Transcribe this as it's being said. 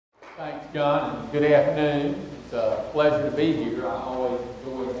Thanks, John, and good afternoon. It's a pleasure to be here. I always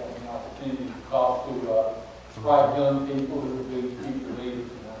enjoy having the opportunity to talk to bright young people who will be future leaders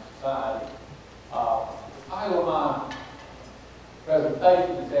in our society. The title of my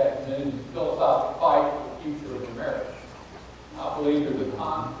presentation this afternoon is Philosophic Fight for the Future of America. I believe there's a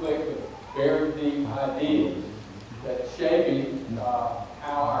conflict of very deep ideas that's shaping how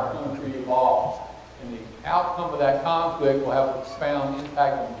our country evolves. And the outcome of that conflict will have a profound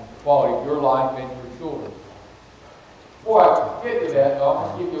impact on the quality of your life and your children. Before I get to that, though, I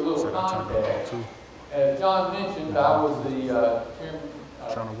want to give you a little context. As John mentioned, I was the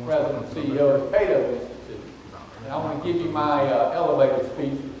chairman, president, and CEO of the Cato Institute. And I want to give you my elevator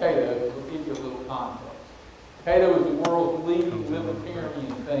speech for Cato to give you a little context. Cato is the world's leading libertarian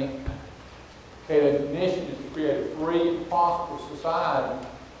think tank. Cato's mission is to create a free and prosperous society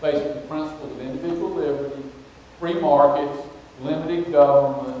based on the principles of individual liberty, free markets, limited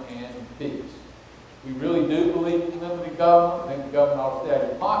government, and peace. We really do believe in limited government. I think the government ought to stay out of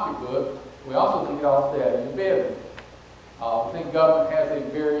your pocketbook. We also think it ought to stay out of your bedroom. We think government has a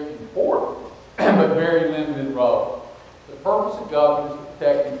very important but very limited role. The purpose of government is to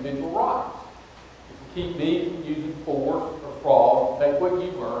protect individual rights. It's to keep me from using force or fraud to take what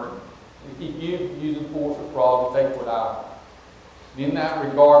you've earned, and to keep you from using force or fraud to take what I've earned. In that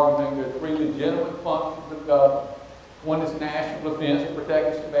regard, we think there are three legitimate functions of government. One is national defense to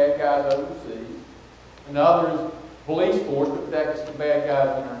protect us from bad guys overseas. Another is police force to protect us from bad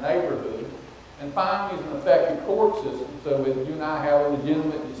guys in our neighborhood. And finally is an effective court system, so if you and I have a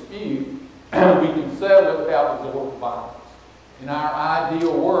legitimate dispute, we can settle it without resort to violence. In our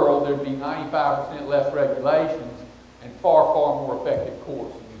ideal world, there'd be 95% less regulations and far, far more effective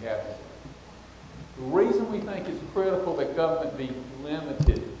courts than we have today. The reason we think it's critical that government be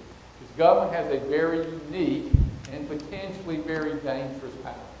limited is government has a very unique and potentially very dangerous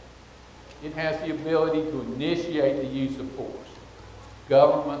power. It has the ability to initiate the use of force.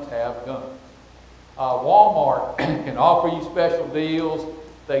 Governments have guns. Walmart can offer you special deals.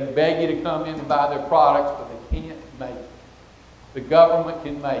 They can beg you to come in and buy their products, but they can't make it. The government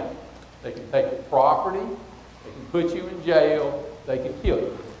can make it. They can take your property. They can put you in jail. They can kill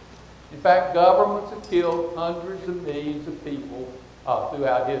you. In fact, governments have killed hundreds of millions of people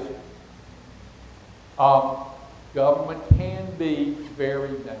throughout history. Government can be very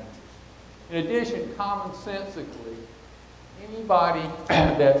dangerous. In addition, commonsensically, anybody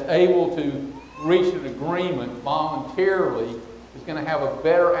that's able to reach an agreement voluntarily is going to have a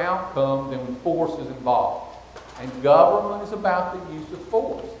better outcome than when force is involved. And government is about the use of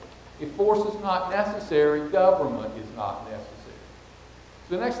force. If force is not necessary, government is not necessary.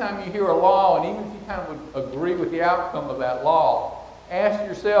 So the next time you hear a law, and even if you kind of agree with the outcome of that law, ask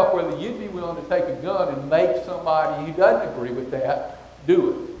yourself whether you'd be willing to take a gun and make somebody who doesn't agree with that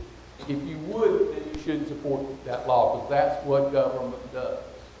do it. If you would, then you shouldn't support that law, because that's what government does.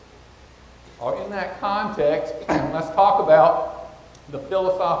 In that context, let's talk about the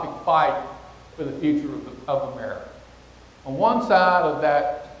philosophic fight for the future of America. On one side of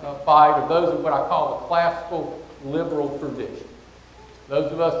that fight are those of what I call the classical liberal tradition.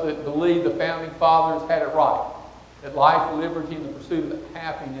 Those of us that believe the Founding Fathers had it right, that life, liberty, and the pursuit of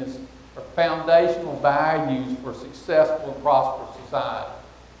happiness are foundational values for a successful and prosperous society.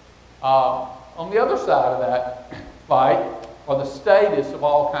 On the other side of that fight are the statists of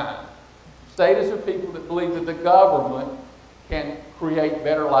all kinds. Statists are people that believe that the government can create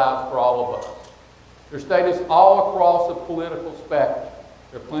better lives for all of us. There are statists all across the political spectrum.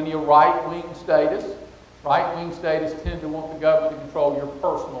 There are plenty of right-wing statists. Right-wing statists tend to want the government to control your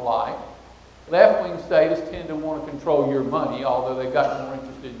personal life. Left-wing statists tend to want to control your money, although they've got more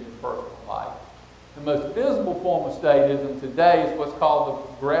interested in your personal life. The most visible form of statism today is what's called the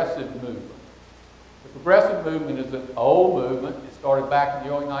progressive movement. The progressive movement is an old movement. It started back in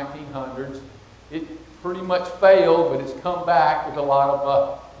the early 1900s. It pretty much failed, but it's come back with a lot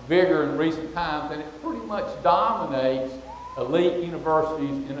of vigor in recent times, and it pretty much dominates elite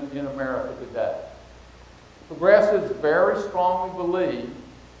universities in America today. Progressives very strongly believe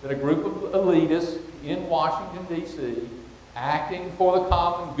that a group of elitists in Washington, D.C., acting for the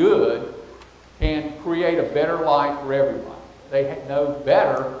common good, can create a better life for everyone. They know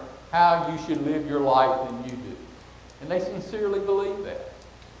better how you should live your life than you do. And they sincerely believe that.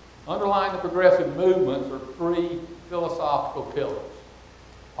 Underlying the progressive movements are three philosophical pillars: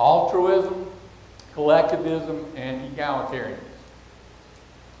 altruism, collectivism, and egalitarianism.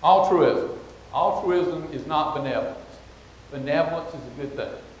 Altruism. Altruism is not benevolence. Benevolence is a good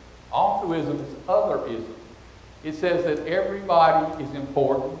thing. Altruism is otherism. It says that everybody is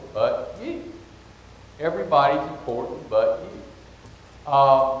important but you. Everybody's important but you.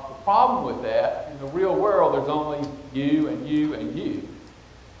 The problem with that, in the real world, there's only you and you and you.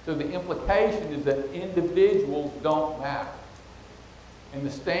 So the implication is that individuals don't matter. And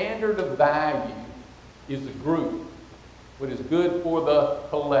the standard of value is the group, what is good for the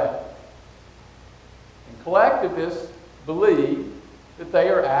collective. And collectivists believe that they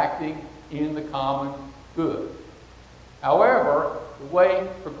are acting in the common good. However, the way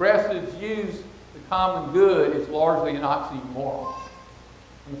progressives use the common good is largely an oxymoron.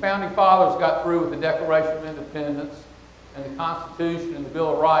 When the Founding Fathers got through with the Declaration of Independence and the Constitution and the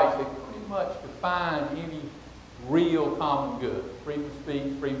Bill of Rights, they pretty much defined any real common good: freedom of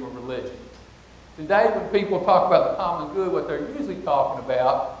speech, freedom of religion. Today, when people talk about the common good, what they're usually talking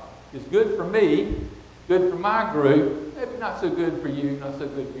about is good for me, good for my group, maybe not so good for you, not so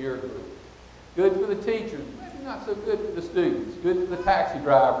good for your group. Good for the teachers, maybe not so good for the students. Good for the taxi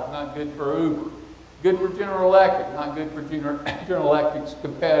drivers, not good for Uber. Good for General Electric, not good for General Electric's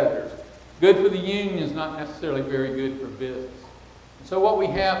competitors. Good for the unions, not necessarily very good for business. And so what we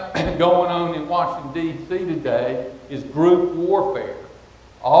have going on in Washington, D.C. today is group warfare.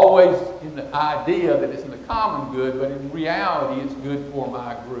 Always in the idea that it's in the common good, but in reality it's good for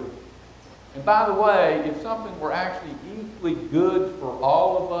my group. And by the way, if something were actually equally good for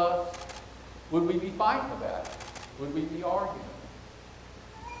all of us, would we be fighting about it? Would we be arguing?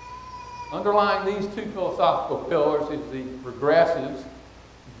 Underlying these two philosophical pillars is the progressive's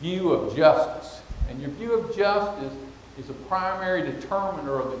view of justice. And your view of justice is a primary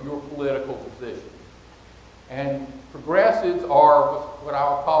determiner of your political position. And progressives are what I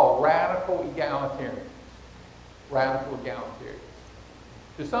would call radical egalitarians. Radical egalitarians.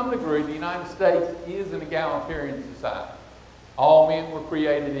 To some degree, the United States is an egalitarian society. All men were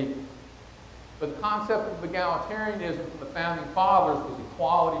created equal. But the concept of egalitarianism from the Founding Fathers was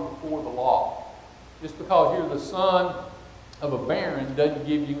equality before the law. Just because you're the son of a baron doesn't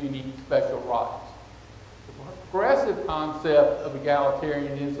give you any special rights. The progressive concept of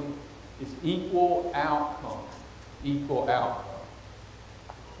egalitarianism is equal outcome. Equal outcome.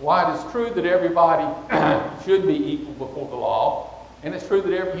 While it is true that everybody should be equal before the law, and it's true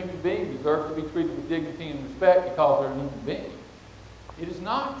that every human being deserves to be treated with dignity and respect because they're a human being, it is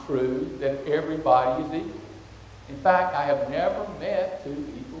not true that everybody is equal. In fact, I have never met two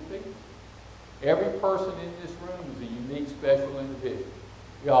equal people. Every person in this room is a unique, special individual.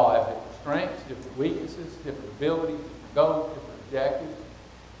 We all have different strengths, different weaknesses, different abilities, different goals, different objectives.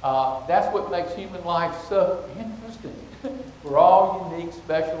 That's what makes human life so interesting. We're all unique,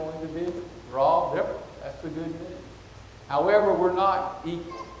 special individuals. We're all different. That's the good news. However, we're not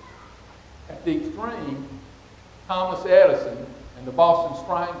equal. At the extreme, Thomas Edison and the Boston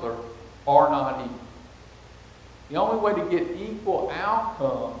Strangler are not equal. The only way to get equal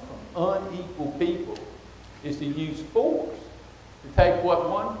outcome from unequal people is to use force, to take what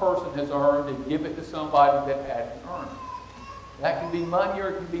one person has earned and give it to somebody that hadn't earned it. That can be money or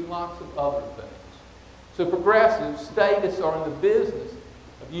it can be lots of other things. So progressives, statists are in the business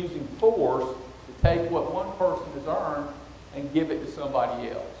of using force to take what one person has earned and give it to somebody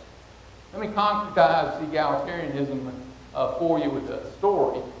else. Let me concretize egalitarianism for you with a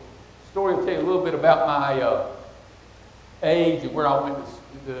story. The story will tell you a little bit about my age and where I went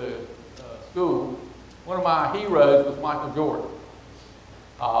to school. One of my heroes was Michael Jordan.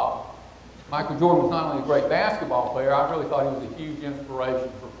 Michael Jordan was not only a great basketball player, I really thought he was a huge inspiration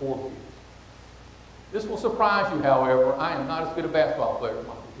for poor kids. This will surprise you, however, I am not as good a basketball player as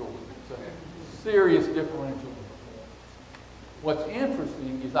Michael Jordan. It's a serious differential in performance. What's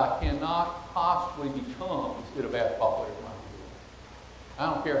interesting is I cannot possibly become as good a basketball player as Michael Jordan.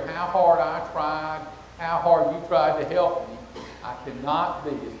 I don't care how hard I tried, how hard you tried to help me, I cannot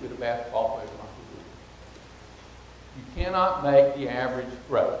be as good a basketball player as Michael Jordan. You cannot make the average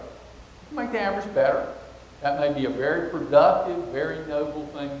great. You can make the average better. That may be a very productive, very noble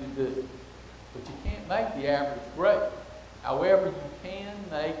thing to do. But you can't make the average great. However, you can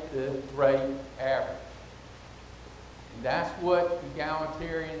make the great average. And that's what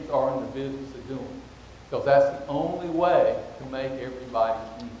egalitarians are in the business of doing. Because that's the only way to make everybody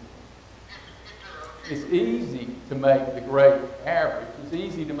equal. It's easy to make the great average. It's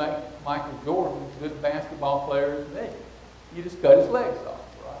easy to make Michael Jordan as good a basketball player as me. You just cut his legs off,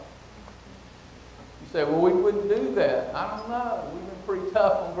 right? You say, well, we wouldn't do that. I don't know. We've been pretty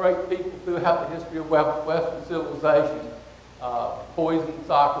tough on great people throughout the history of Western civilization. Poisoned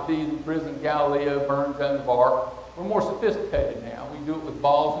Socrates, imprisoned Galileo, burned Joan of Arc. We're more sophisticated now. We do it with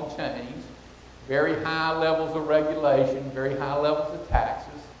balls and chains, very high levels of regulation, very high levels of taxes.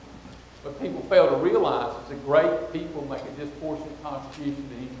 But people fail to realize is that great people make a disproportionate contribution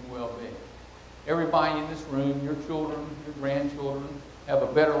to human well-being. Everybody in this room, your children, your grandchildren, have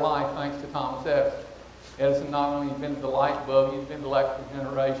a better life thanks to Thomas Edison. Edison not only invented the light bulb, he invented electrical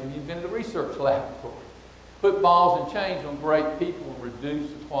generation, he invented the research laboratory. Put balls and chains on great people and reduce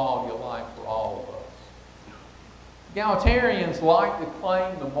the quality of life for all of us. Egalitarians like to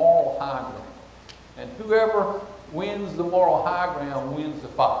claim the moral high ground. And whoever wins the moral high ground wins the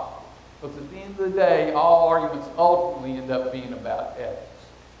fight. Because at the end of the day, all arguments ultimately end up being about ethics.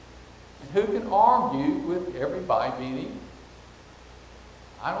 And who can argue with everybody being equal?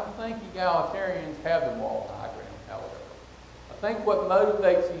 I don't think egalitarians have the moral high ground, however. I think what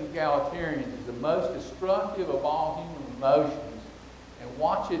motivates the egalitarians is the most destructive of all human emotions, and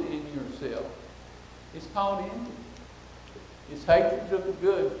watch it in yourself. It's called envy. It's hatred of the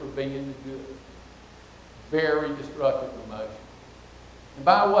good for being the good. Very destructive emotion. And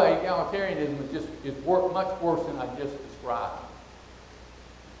by the way, egalitarianism is much worse than I just described.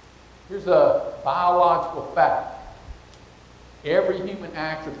 Here's a biological fact. Every human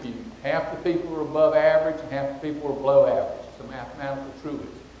attribute, half the people are above average and half the people are below average. It's a mathematical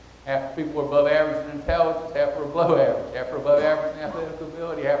truism. Half the people are above average in intelligence, half are below average. Half are above average in athletic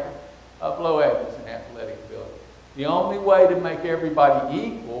ability, half are below average in athletic ability. The only way to make everybody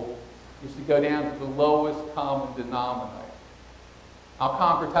equal is to go down to the lowest common denominator. I'll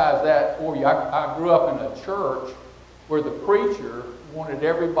concretize that for you. I grew up in a church where the preacher wanted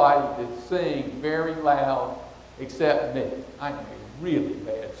everybody to sing very loud except me. I am a really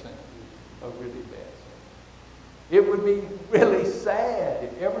bad singer. A really bad singer. It would be really sad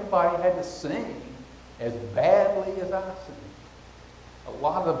if everybody had to sing as badly as I sing. A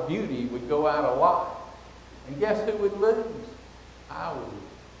lot of beauty would go out of life. And guess who would lose? I would lose.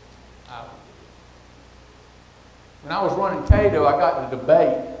 When I was running Tato, I got to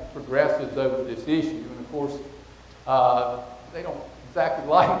debate progressives over this issue. And of course, they don't exactly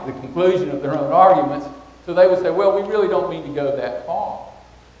like the conclusion of their own arguments. So they would say, well, we really don't mean to go that far.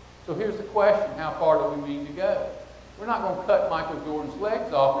 So here's the question, how far do we mean to go? We're not going to cut Michael Jordan's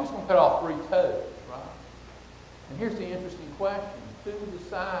legs off. We're just going to cut off 3 toes, right? And here's the interesting question. Who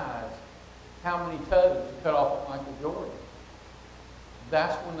decides how many toes to cut off of Michael Jordan?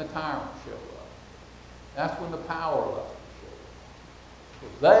 That's when the tyrants show up. That's when the power levels show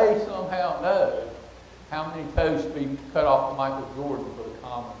up. Because they somehow know how many toes should be cut off of Michael Jordan for the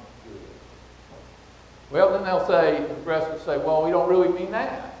common good. Well, then they'll say, the progressives will say, well, we don't really mean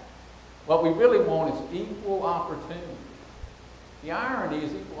that. What we really want is equal opportunity. The irony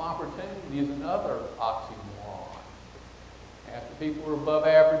is equal opportunity is another oxymoron. Half the people are above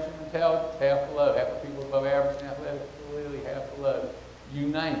average in intelligence, half below. Half the people are above average in athletic ability, half below. You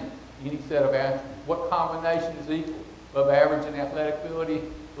name it, any set of attributes. What combination is equal? Above average in athletic ability,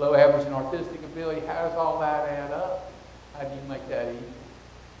 below average in artistic ability. How does all that add up? How do you make that equal?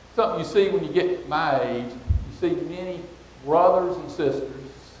 Something you see when you get my age, you see many brothers and sisters,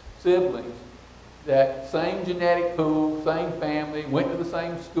 siblings, that same genetic pool, same family, went to the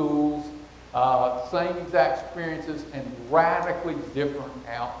same schools, same exact experiences, and radically different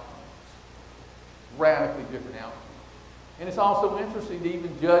outcomes. Radically different outcomes. And it's also interesting to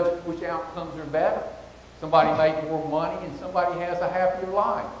even judge which outcomes are better. Somebody makes more money and somebody has a happier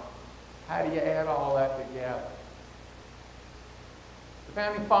life. How do you add all that together? The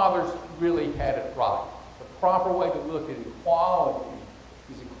Founding Fathers really had it right. The proper way to look at equality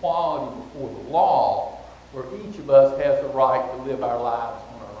is equality before the law, where each of us has the right to live our lives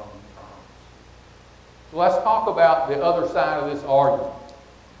on our own terms. So let's talk about the other side of this argument,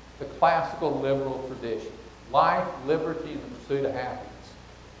 the classical liberal tradition. Life, liberty, and the pursuit of happiness.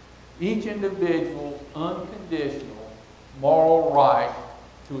 Each individual's unconditional moral right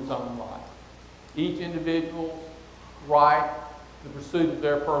to its own life. Each individual's right to the pursuit of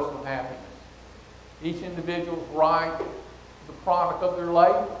their personal happiness. Each individual's right to the product of their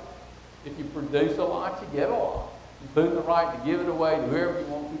labor. If you produce a lot, you get a lot. You put the right to give it away to whoever you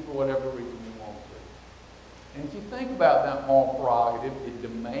want to for whatever reason you want to. And if you think about that moral prerogative, it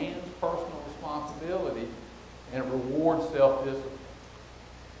demands personal responsibility and it rewards self-discipline.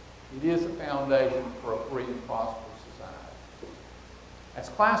 It is the foundation for a free and prosperous society. As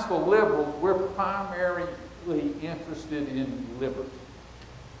classical liberals, we're primarily interested in liberty.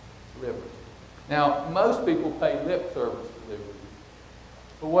 Liberty. Now, most people pay lip service to liberty.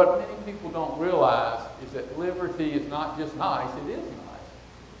 But what many people don't realize is that liberty is not just nice, it is nice.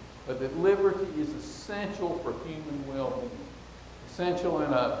 But that liberty is essential for human well-being. Essential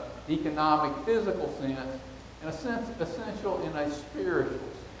in an economic, physical sense, and essential in a spiritual sense.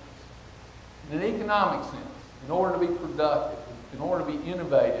 In an economic sense, in order to be productive, in order to be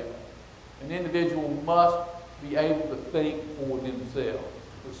innovative, an individual must be able to think for themselves,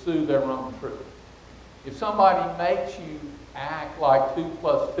 pursue their own truth. If somebody makes you act like 2 +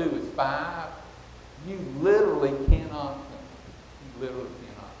 2 is 5, you literally cannot think. You literally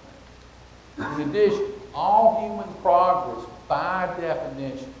cannot think. In addition, all human progress, by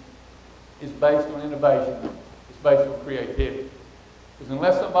definition, is based on innovation. It's based on creativity. Because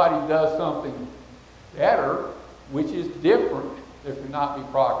unless somebody does something better, which is different, there cannot be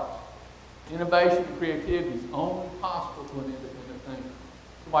progress. Innovation and creativity is only possible to an independent thinker.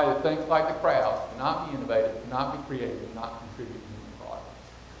 Somebody that thinks like the crowd cannot be innovative, cannot be creative, cannot contribute to human progress.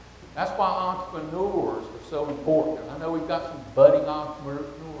 That's why entrepreneurs are so important. I know we've got some budding entrepreneurs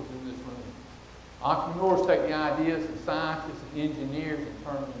in this room. Entrepreneurs take the ideas of scientists and engineers and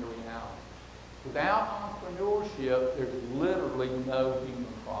turn them into reality. Without entrepreneurship, there's literally no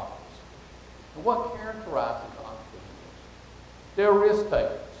human progress. And what characterizes entrepreneurs? They're risk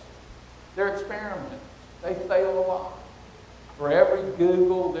takers. They're experimenters. They fail a lot. For every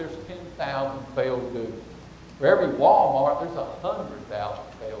Google, there's 10,000 failed Googles. For every Walmart, there's 100,000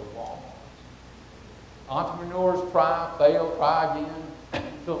 failed Walmarts. Entrepreneurs try, fail, try again,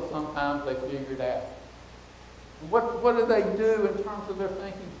 until sometimes they figure it out. And what do they do in terms of their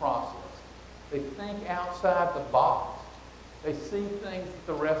thinking process? They think outside the box. They see things that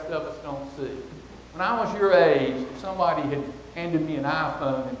the rest of us don't see. When I was your age, if somebody had handed me an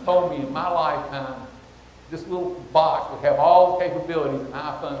iPhone and told me in my lifetime this little box would have all the capabilities an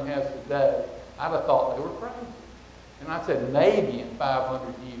iPhone has today, I'd have thought they were crazy. And I said, maybe in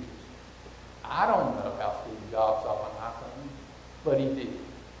 500 years. I don't know how Steve Jobs saw an iPhone, but he did.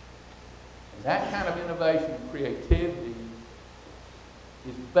 And that kind of innovation and creativity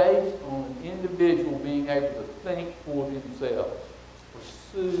is based on an individual being able to think for themselves,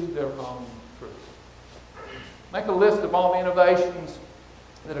 pursue their own truth. Make a list of all the innovations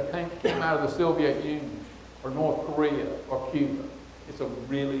that came out of the Soviet Union, or North Korea, or Cuba. It's a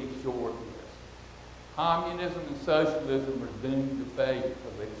really short list. Communism and socialism are doomed to failure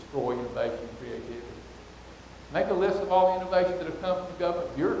because they destroy innovation and creativity. Make a list of all the innovations that have come from the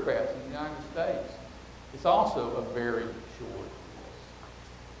government bureaucrats in the United States. It's also a very short list.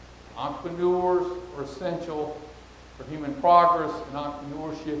 Entrepreneurs are essential for human progress, and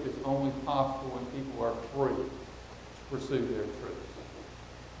entrepreneurship is only possible when people are free to pursue their truths.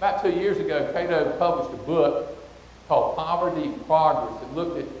 About 2 years ago, Cato published a book called Poverty and Progress that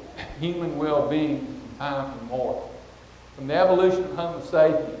looked at human well-being from time immemorial. From the evolution of Homo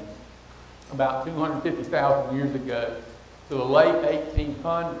sapiens about 250,000 years ago to the late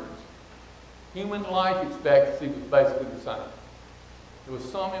 1800s, human life expectancy was basically the same. There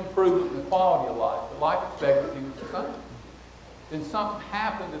was some improvement in the quality of life, but life expectancy was the same. Then something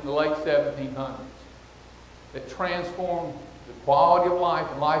happened in the late 1700s that transformed the quality of life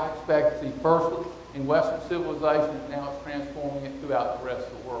and life expectancy, firstly in Western civilization, and now it's transforming it throughout the rest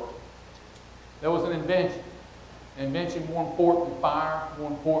of the world. There was an invention more important than fire,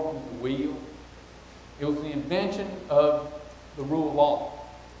 more important than the wheel. It was the invention of the rule of law,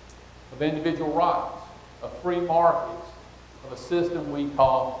 of individual rights, of free markets, of a system we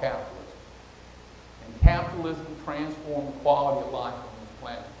call capitalism. And capitalism transformed the quality of life on this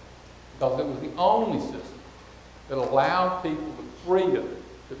planet because it was the only system that allowed people the freedom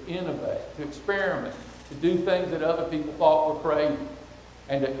to innovate, to experiment, to do things that other people thought were crazy,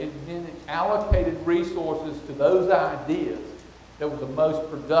 and then it allocated resources to those ideas that were the most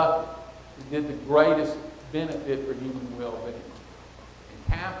productive, that did the greatest benefit for human well-being. And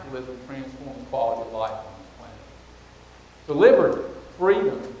capitalism transformed the quality of life on this planet. So liberty,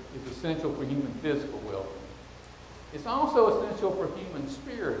 freedom, is essential for human physical well-being. It's also essential for human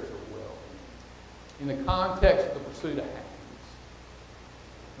spiritual well-being in the context of the pursuit of happiness.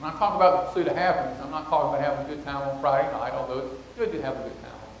 When I talk about the pursuit of happiness, I'm not talking about having a good time on Friday night, although it's good to have a good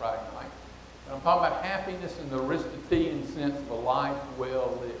time on Friday night. But I'm talking about happiness in the Aristotelian sense of a life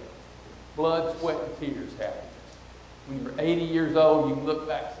well lived. Blood, sweat, and tears happiness. When you're 80 years old, you can look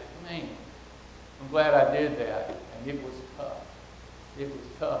back and say, man, I'm glad I did that. And it was tough. It was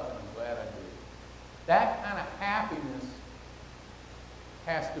tough, and I'm glad I did it. That kind of happiness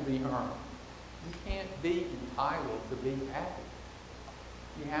has to be earned. You can't be entitled to be happy.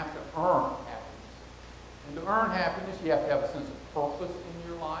 You have to earn happiness. And to earn happiness, you have to have a sense of purpose in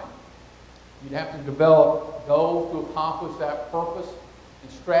your life. You'd have to develop goals to accomplish that purpose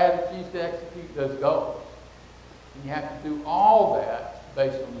and strategies to execute those goals. And you have to do all that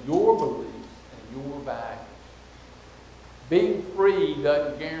based on your beliefs and your values. Being free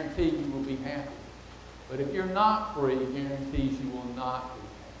doesn't guarantee you will be happy. But if you're not free, it guarantees you will not be happy.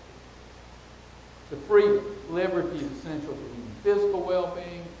 The freedom, liberty is essential for human physical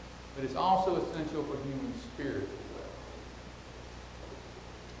well-being, but it's also essential for human spiritual well-being.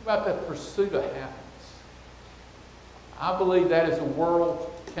 What about the pursuit of happiness? I believe that is a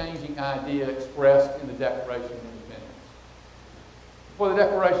world-changing idea expressed in the Declaration of Independence. Before the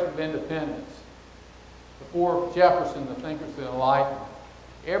Declaration of Independence, before Jefferson, the thinker of the Enlightenment,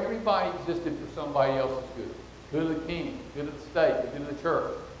 everybody existed for somebody else's good. Good of the king, good of the state, good of the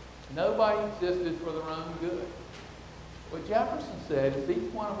church. Nobody existed for their own good. What Jefferson said is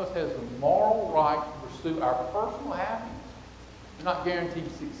each one of us has the moral right to pursue our personal happiness. We're not guaranteed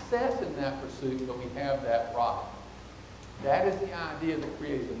success in that pursuit, but we have that right. That is the idea that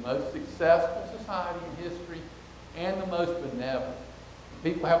created the most successful society in history and the most benevolent.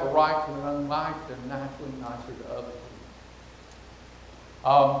 When people have a right to their own life, they're naturally nicer to other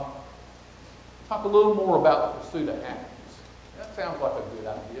people. Talk a little more about the pursuit of happiness. That sounds like a good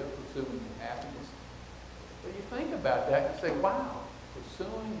idea, pursuing happiness. But you think about that and say, wow,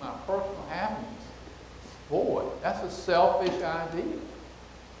 pursuing my personal happiness. Boy, that's a selfish idea.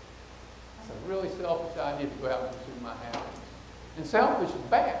 That's a really selfish idea to go out and pursue my happiness. And selfish is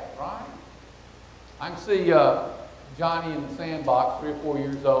bad, right? I can see Johnny in the sandbox, 3 or 4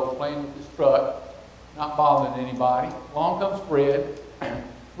 years old, playing with his truck, not bothering anybody. Along comes Fred.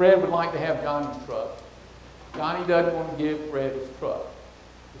 Fred would like to have Johnny's truck. Johnny doesn't want to give Fred his truck.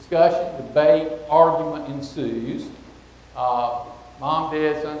 Discussion, debate, argument ensues. Mom,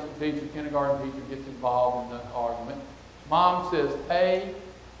 dad, son's teacher, kindergarten teacher gets involved in the argument. Mom says, hey,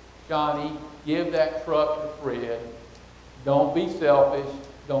 Johnny, give that truck to Fred. Don't be selfish.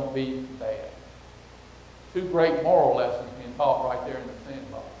 Don't be bad. 2 great moral lessons being taught right there in the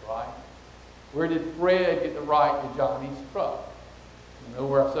sandbox, right? Where did Fred get the right to Johnny's truck? You know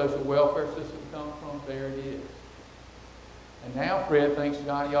where our social welfare system comes from? There it is. And now Fred thinks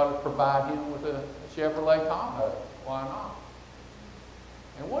Johnny ought to provide him with a Chevrolet Tahoe. Why not?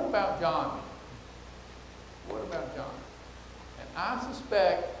 And what about Johnny? What about Johnny? And I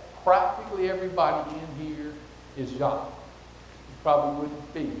suspect practically everybody in here is Johnny. You probably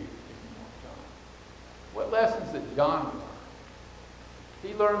wouldn't be here if you weren't Johnny. What lessons did Johnny learn?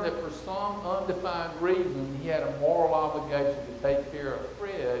 He learned that for some undefined reason, he had a moral obligation to take care of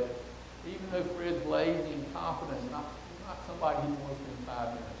Fred, even though Fred's lazy, incompetent, not somebody he wants to spend 5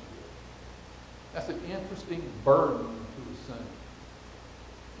 minutes with. That's an interesting burden to assume.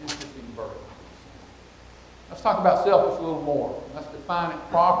 Interesting burden to assume. Let's talk about selfish a little more. Let's define it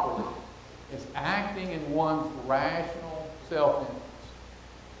properly. It's acting in one's rational self-interest.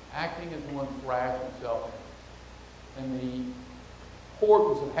 Acting in one's rational self-interest. And the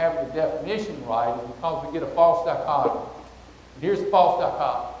importance of having the definition right is because we get a false dichotomy. And here's the false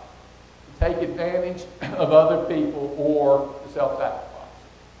dichotomy. To take advantage of other people or to self-sacrifice.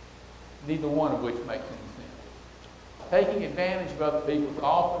 Neither one of which makes any sense. Taking advantage of other people is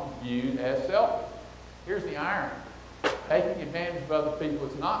often viewed as selfish. Here's the irony. Taking advantage of other people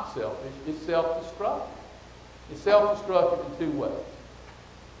is not selfish, it's self-destructive. It's self-destructive in 2 ways.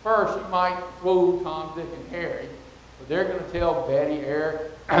 First, you might fool Tom, Dick, and Harry, but they're going to tell Betty,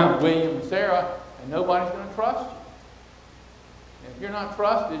 Eric, William, and Sarah, and nobody's going to trust you. And if you're not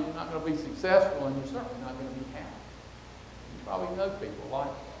trusted, you're not going to be successful, and you're certainly not going to be happy. You probably know people like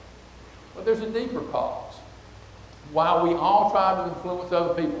that. But there's a deeper cause. While we all try to influence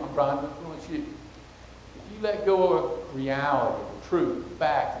other people, I'm trying to influence you. If you let go of reality, the truth, the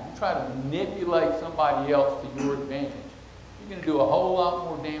facts, and you try to manipulate somebody else to your advantage, you're going to do a whole lot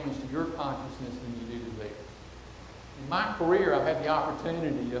more damage to your consciousness than you do to theirs. In my career, I've had the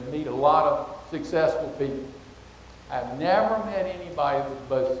opportunity to meet a lot of successful people. I've never met anybody that was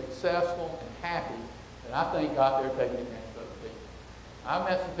both successful and happy that I think got there taking advantage of other people. I've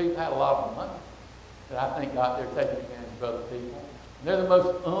met some people that had a lot of money that I think got there taking advantage of other people. And they're the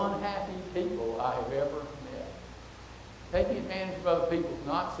most unhappy people I have ever met. Taking advantage of other people is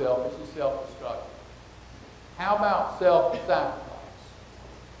not selfish, it's self-destructive. How about self-sacrifice?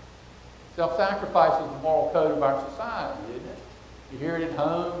 Self-sacrifice is the moral code of our society, isn't it? You hear it at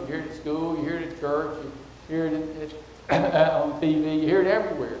home, you hear it at school, you hear it at church, you hear it on TV, you hear it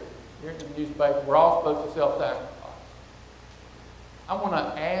everywhere. You hear it in the newspaper. We're all supposed to self-sacrifice. I want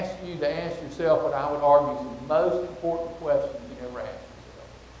to ask you to ask yourself what I would argue is the most important question you ever ask yourself.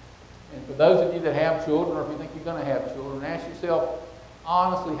 And for those of you that have children, or if you think you're going to have children, ask yourself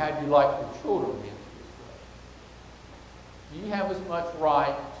honestly, how do you like your children to answer this question? Do you have as much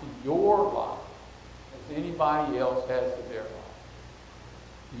right to your life as anybody else has to their life?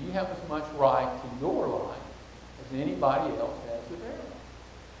 Do you have as much right to your life as anybody else has to their life?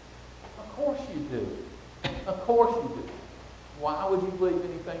 Of course you do. Of course you do. Why would you believe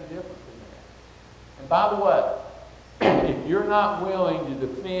anything different than that? And by the way, if you're not willing to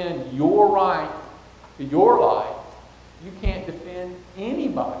defend your right to your life, you can't defend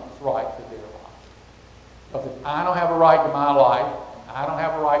anybody's right to their life. Because if I don't have a right to my life, and I don't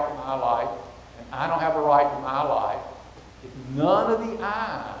have a right to my life, and I don't have a right to my life, if none of the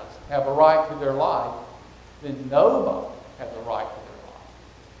I's have a right to their life, then nobody has a right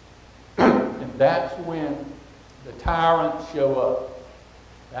to their life. And that's when the tyrants show up.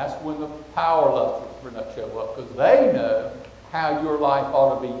 That's when the power lusters show up, because they know how your life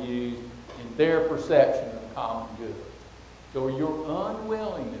ought to be used in their perception of the common good. So your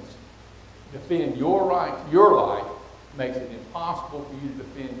unwillingness to defend your right to your life makes it impossible for you to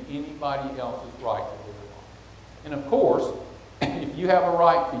defend anybody else's right to their life. And of course, if you have a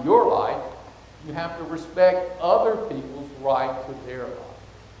right to your life, you have to respect other people's right to their life.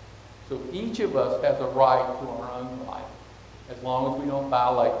 So each of us has a right to our own life, as long as we don't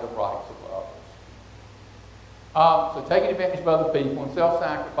violate the rights of others. So taking advantage of other people and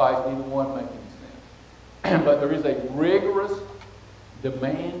self-sacrifice, neither one makes any sense. But there is a rigorous,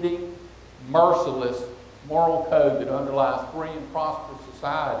 demanding, merciless moral code that underlies free and prosperous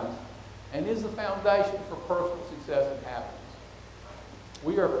societies and is the foundation for personal success and happiness.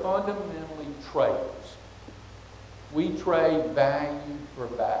 We are fundamentally traders. We trade value for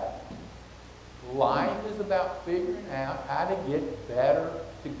value. Life is about figuring out how to get better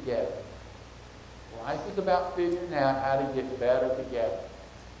together. Life is about figuring out how to get better together.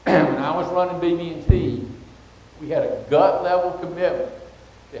 When I was running BB&T, we had a gut-level commitment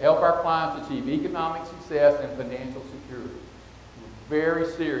to help our clients achieve economic success and financial security. We were very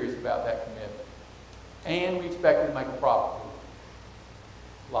serious about that commitment. And we expected to make a profit.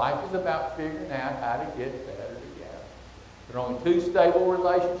 Life is about figuring out how to get better together. There are only two stable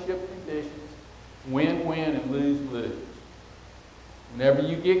relationship conditions: win-win and lose-lose. Whenever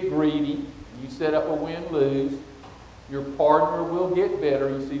you get greedy, and you set up a win-lose, your partner will get better.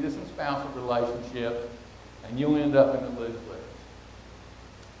 You see this in spousal relationships, and you'll end up in a lose-lose.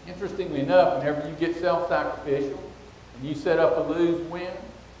 Interestingly enough, whenever you get self-sacrificial and you set up a lose-win,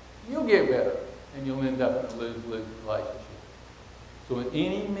 you'll get better, and you'll end up in a lose-lose relationship. So in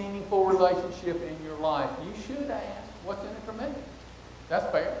any meaningful relationship in your life, you should ask, what's in it for me? That's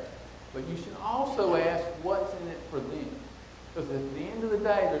fair. But you should also ask, what's in it for them? Because at the end of the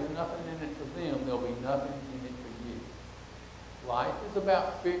day, there's nothing in it for them. There'll be nothing in it for you. Life is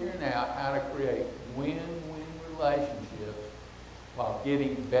about figuring out how to create win-win relationships while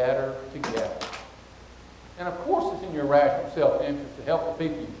getting better together. And of course, it's in your rational self-interest to help the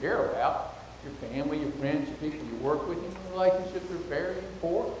people you care about, your family, your friends, the people you work with. And relationships are very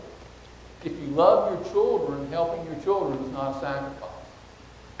important. If you love your children, helping your children is not a sacrifice.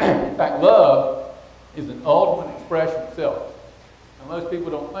 In fact, love is an ultimate expression of self. Now, most people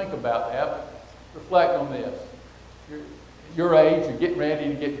don't think about that, but reflect on this. Your age, you're getting ready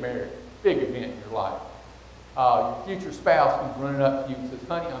to get married. Big event in your life. Your future spouse comes running up to you and says,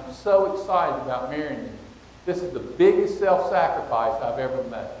 honey, I'm so excited about marrying you. This is the biggest self-sacrifice I've ever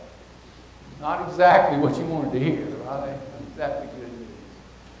made. Not exactly what you wanted to hear, right? Not exactly good news.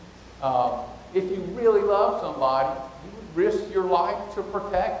 If you really love somebody, you would risk your life to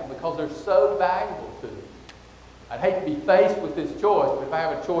protect them because they're so valuable to you. I'd hate to be faced with this choice, but if I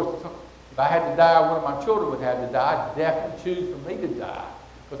have a choice, if I had to die, one of my children would have to die, I'd definitely choose for me to die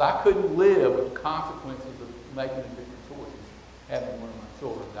because I couldn't live with the consequences of making a different choice, having one of my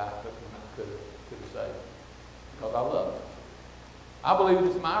children die quicker than I could have saved them, because I love them. I believe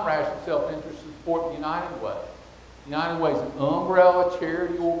it is my rational self-interest to support the United Way. The United Way is an umbrella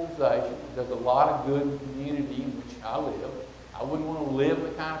charity organization that does a lot of good in the community in which I live. I wouldn't want to live in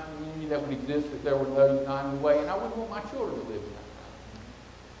the kind of community that would exist if there were no United Way, and I wouldn't want my children to live in that kind of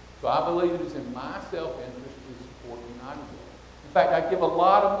community. So I believe it is in my self-interest to support the United Way. In fact, I give a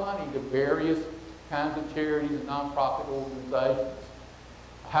lot of money to various kinds of charities and nonprofit organizations.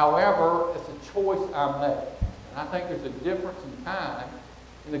 However, it's a choice I make. And I think there's a difference in kind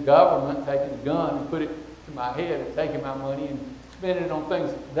in the government taking a gun and put it to my head and taking my money and spending it on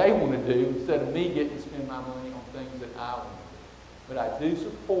things that they want to do instead of me getting to spend my money on things that I want to do. But I do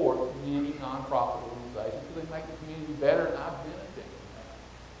support many nonprofit organizations because they make the community better, and I benefit from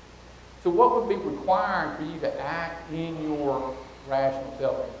that. So what would be required for you to act in your rational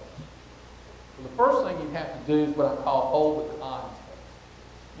self-interest? Well, the first thing you have to do is what I call hold the context.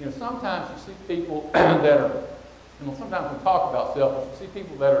 You know, sometimes you see people that are, sometimes we talk about selfishness, you see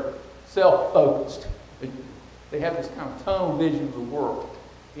people that are self-focused. They have this kind of tunnel vision of the world.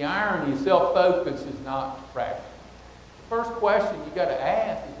 The irony is self-focus is not rational. The first question you got to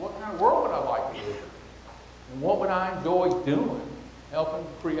ask is, what kind of world would I like to live in? And what would I enjoy doing, helping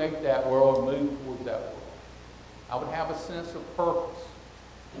to create that world and move towards that world? I would have a sense of purpose,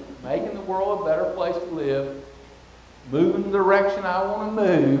 making the world a better place to live, moving the direction I want to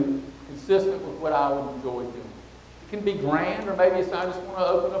move, consistent with what I would enjoy doing. It can be grand, or maybe it's I just want to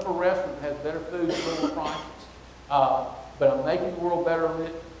open up a restaurant that has better food at lower prices. But I'm making the world a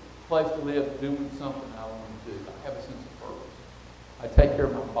better place to live, doing something I want to do. I have a sense of purpose. I take care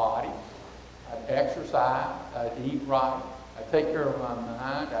of my body. I exercise. I eat right. I take care of my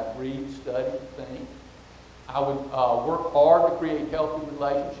mind. I read, study, think. I would work hard to create healthy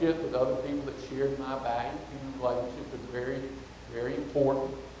relationships with other people that share my values. Human relationships are very, very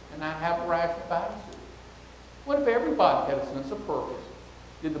important. And I have a rational value system. What if everybody had a sense of purpose,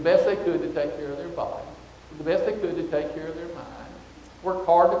 did the best they could to take care of their body, did the best they could to take care of their mind, worked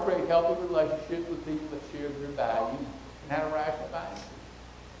hard to create healthy relationships with people that share their values, and had a rational value system?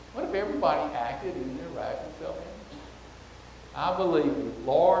 What if everybody acted in their rational self-interest? I believe a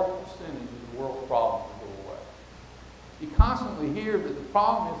large percentage of the world's problems will go away. You constantly hear that the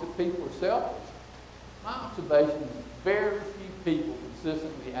problem is that people are selfish. My observation is very few people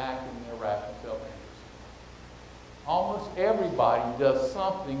consistently act in their rational self-interest. Almost everybody does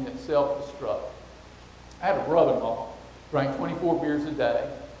something that's self-destructive. I had a brother-in-law, drank 24 beers a day,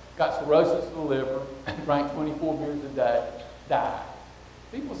 got cirrhosis of the liver, drank 24 beers a day, died.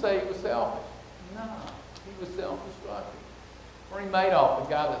 People say he was selfish. No, he was self-destructive. Bernie Madoff, the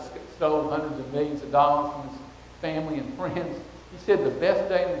guy that stole hundreds of millions of dollars from his family and friends, he said the best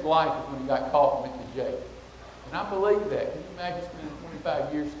day in his life was when he got caught and went to jail. And I believe that. Can you imagine spending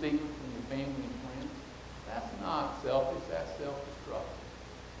 25 years stealing from your family and friends? That's not selfish, that's self-destructive.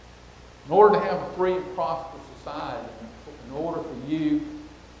 In order to have a free and prosperous society, in order for you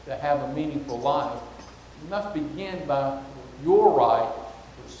to have a meaningful life, you must begin by your right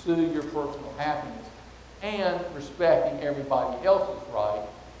to pursue your personal happiness and respecting everybody else's right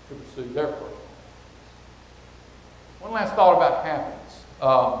to pursue their personal happiness. One last thought about happiness.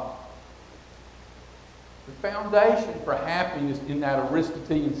 The foundation for happiness in that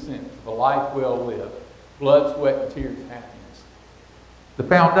Aristotelian sense of a life well lived, blood, sweat, and tears happiness. The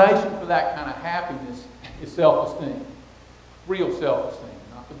foundation for that kind of happiness is self-esteem, real self-esteem,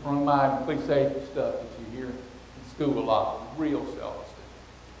 not the bromide and cliche stuff that you hear in school a lot, real self-esteem.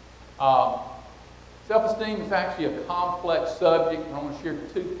 Self-esteem is actually a complex subject, and I want to share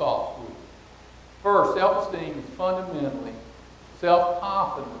two thoughts with you. First, self-esteem is fundamentally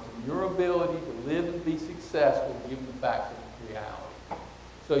self-confidence in your ability to live and be successful given the facts of reality.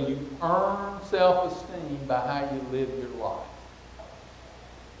 So you earn self-esteem by how you live your life.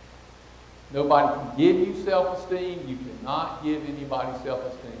 Nobody can give you self-esteem. You cannot give anybody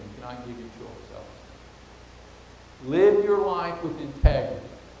self-esteem. You cannot give your children self-esteem. Live your life with integrity.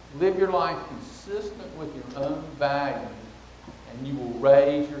 Live your life consistent with your own values, and you will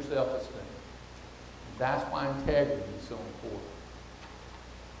raise your self-esteem. That's why integrity is so important.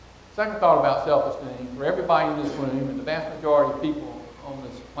 Second thought about self-esteem, for everybody in this room and the vast majority of people on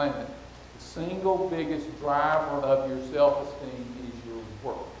this planet, the single biggest driver of your self-esteem is your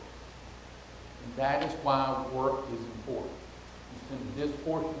work. And that is why work is important. You spend a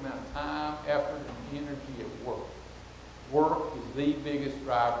disproportionate amount of time, effort, and energy at work. Work is the biggest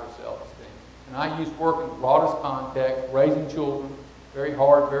driver of self-esteem. And I use work in the broadest context, raising children, very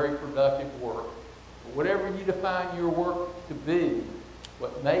hard, very productive work. But whatever you define your work to be,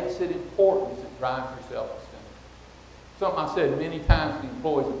 what makes it important is it drives your self-esteem. Something I said many times to the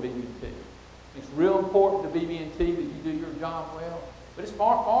employees of BB&T. It's real important to BB&T that you do your job well, but it's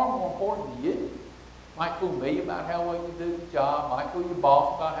far, far more important to you. Might fool me about how well you do the job, might fool your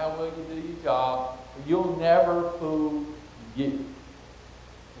boss about how well you do your job, but you'll never fool you.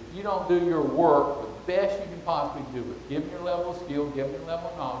 If you don't do your work the best you can possibly do it, give them your level of skill, give them your level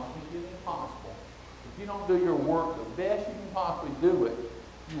of knowledge, you can do the impossible. If you don't do your work the best you can possibly do it,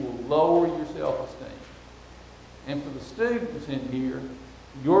 you will lower your self-esteem. And for the students in here,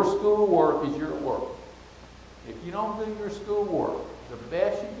 your schoolwork is your work. If you don't do your schoolwork the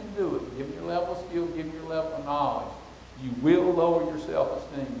best you can do it, give them your level of skill, give them your level of knowledge, you will lower your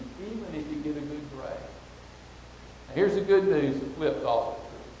self-esteem, even if you get a good grade. Now here's the good news, the flip's also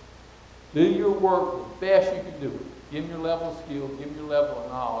true. Do your work the best you can do it. Give them your level of skill, give them your level of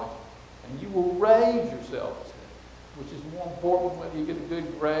knowledge, and you will raise your self-esteem, which is more important whether you get a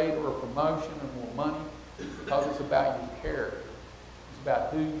good grade or a promotion or more money, because it's about your character. It's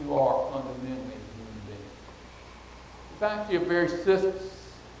about who you are fundamentally as a human being. There's actually a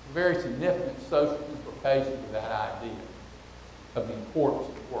very significant social implication to that idea of the importance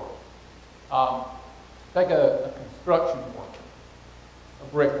of work. Take a construction worker, a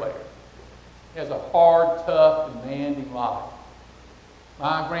bricklayer. He has a hard, tough, demanding life.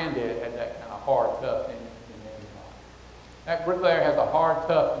 My granddad had that kind of hard, tough, demanding life. That bricklayer has a hard,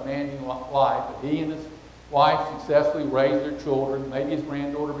 tough, demanding life, but he and his wife successfully raised their children. Maybe his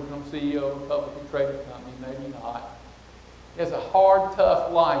granddaughter becomes CEO of a publicly traded company, maybe not. He has a hard,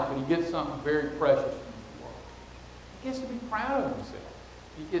 tough life, but he gets something very precious from the world. He gets to be proud of himself.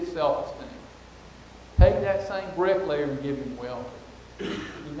 He gets self-esteem. Take that same bricklayer and give him wealth.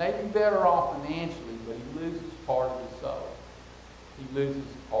 He may be better off financially, but he loses part of his soul. He loses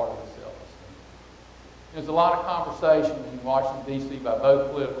part of his self-esteem. There's a lot of conversation in Washington, D.C. by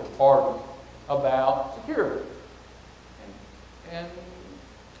both political parties about security. And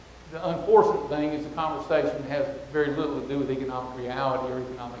the unfortunate thing is the conversation has very little to do with economic reality or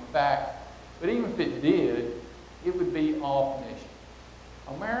economic fact. But even if it did, it would be off mission.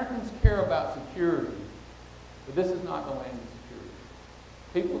 Americans care about security, but this is not the land of security.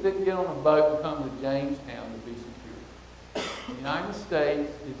 People didn't get on a boat and come to Jamestown to be secure. The United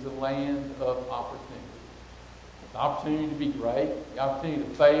States is the land of opportunity. The opportunity to be great, the opportunity to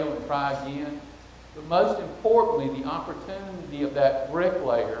fail and try again, but most importantly, the opportunity of that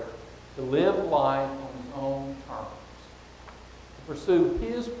bricklayer to live life on his own terms, to pursue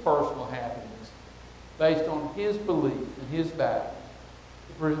his personal happiness based on his beliefs and his values,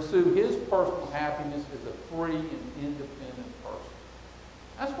 to pursue his personal happiness as a free and independent person.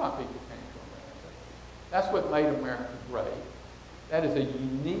 That's why people came to America. That's what made America great. That is a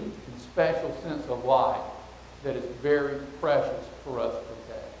unique and special sense of life that is very precious for us to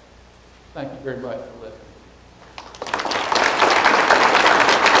protect. Thank you very much for listening.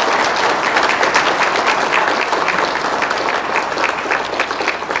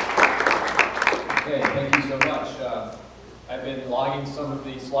 Okay, thank you so much. I've been logging some of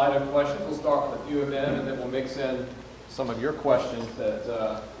the Slido questions. We'll start with a few of them, and then we'll mix in some of your questions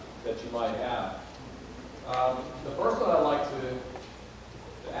that you might have. The first one I'd like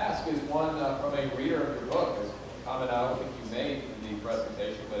to ask is one from a reader of your book. It's a comment I don't think you made in the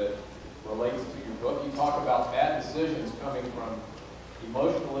presentation, but it relates to your book. You talk about bad decisions coming from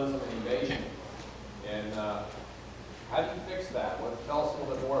emotionalism and evasion. And how do you fix that? Tell us a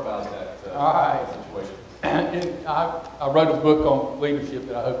little bit more about that situation. I wrote a book on leadership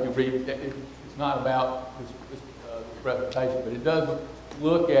that I hope you read. It's not about this presentation, but it does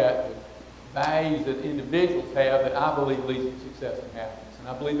look at the values that individuals have that I believe lead to success and happiness. And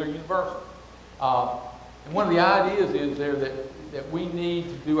I believe they're universal. And one of the ideas is there that we need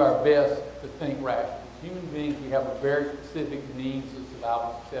to do our best to think rationally. As human beings, we have a very specific needs that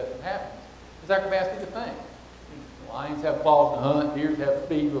allow success and happiness. It's our capacity to think. Lions have claws to hunt, deers have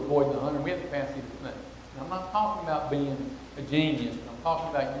speed to avoid the hunter. We have the capacity to think. And I'm not talking about being a genius, but I'm talking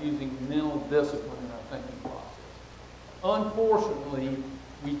about using mental discipline in our thinking process. Unfortunately,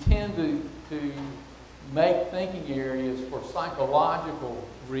 we tend to make thinking areas for psychological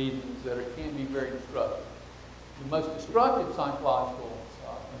reasons that can be very destructive. The most destructive psychological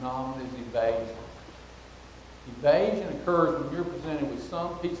phenomenon is evasion. Evasion occurs when you're presented with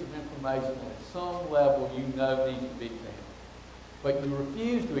some piece of information that at some level you know needs to be examined. But you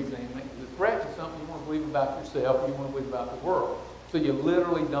refuse to examine it because it threatens something you want to believe about yourself, you want to believe about the world. So you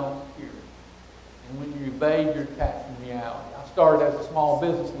literally don't hear it. And when you evade, you're attacking reality. I started as a small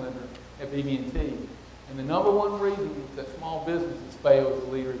business lender at BB&T. And the number one reason that small businesses fail is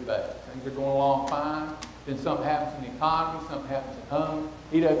the leader evades. Things are going along fine, then something happens in the economy, something happens at home.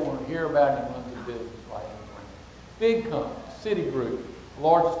 He doesn't want to hear about it and runs the business right in the ground. Big companies, Citigroup, the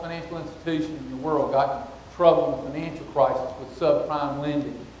largest financial institution in the world, got in trouble in the financial crisis with subprime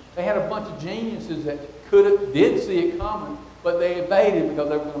lending. They had a bunch of geniuses that did see it coming, but they evaded because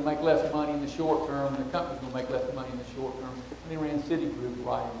they were going to make less money in the short term, and the company was going to make less money in the short term, and they ran Citigroup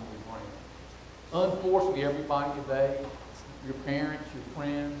right into the ground. Unfortunately, everybody evades. Your parents, your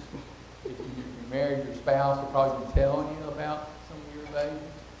friends, if you're married, your spouse will probably be telling you about some of your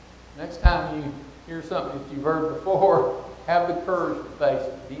evasions. Next time you hear something that you've heard before, have the courage to face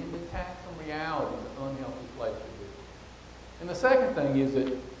it. Being detached from reality is an unhealthy place to be. And the second thing is that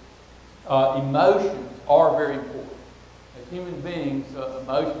emotions are very important. As human beings,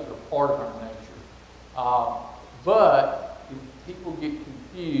 emotions are part of our nature. But if people get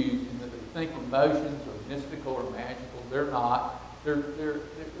confused and that they think emotions are mystical or magical, they're not. They're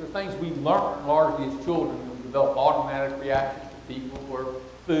things we learn largely as children. We develop automatic reactions to people or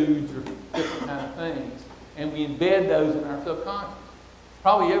foods or different kind of things. And we embed those in our subconscious.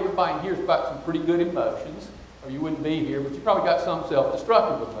 Probably everybody here's got some pretty good emotions, or you wouldn't be here, but you probably got some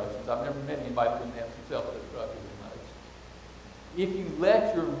self-destructive emotions. I've never met anybody that didn't have some self-destructive emotions. If you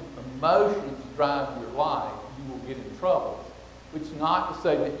let your emotions drive your life, you will get in trouble. Which is not to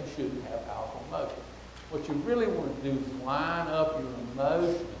say that you shouldn't have powerful emotions. What you really want to do is line up your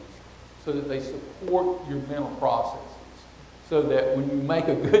emotions so that they support your mental processes, so that when you make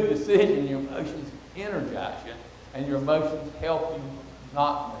a good decision, your emotions energize you, and your emotions help you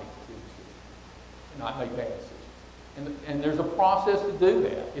not make good decisions, not make bad decisions. And there's a process to do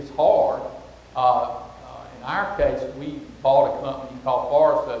that. It's hard. In our case, we bought a company called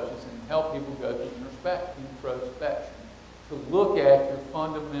Bar Associates and help people go through introspection to look at your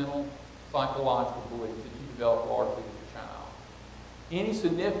fundamental psychological beliefs that you develop largely as a child. Any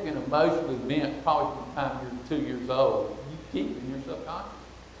significant emotional event, probably from the time you're 2 years old, you keep in your subconscious.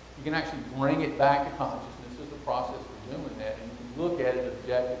 You can actually bring it back to consciousness. There's a process for doing that, and you can look at it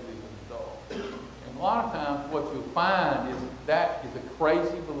objectively as an adult. And a lot of times what you'll find is that is a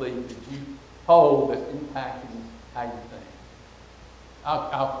crazy belief that you hold that's impacting how you think.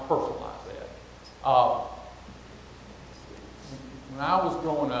 I'll personalize that. When I was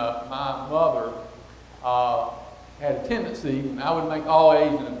growing up, my mother had a tendency, and I would make all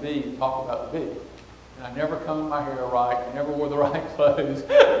A's and a B and talk about the B. And I never combed my hair right, I never wore the right clothes.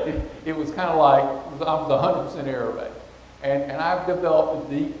 It was kind of like, I was 100% error rate. And I've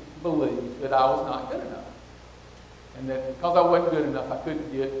developed a deep belief that I was not good enough. And that because I wasn't good enough, I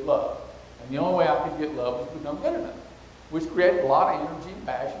couldn't get love. And the only way I could get love was to become good enough, which created a lot of energy and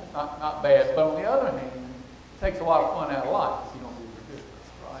passion, not bad. But on the other hand, it takes a lot of fun out of life if you don't do your good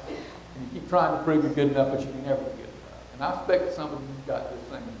enough, right? And you keep trying to prove you're good enough, but you can never be good enough. And I suspect that some of you got this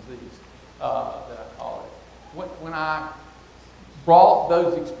same disease that I call it. When I brought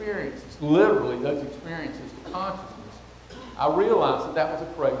those experiences, literally those experiences to consciousness, I realized that that was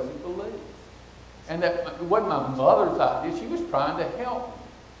a crazy belief. And that it wasn't my mother's idea. She was trying to help me.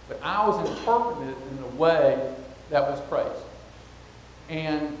 But I was interpreting it in a way that was crazy.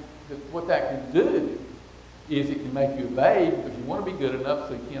 And what that can do is it can make you a babe because you want to be good enough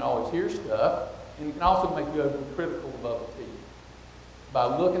so you can't always hear stuff. And it can also make you overly critical of other people. By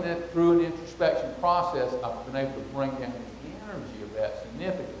looking at it through an introspection process, I've been able to bring down the energy of that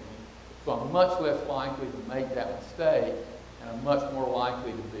significantly. So I'm much less likely to make that mistake, and I'm much more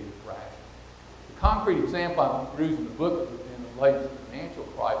likely to be rational. The concrete example I'm using in the book in the latest financial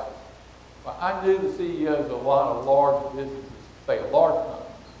crisis, well, I knew the CEOs of a lot of large businesses failed, large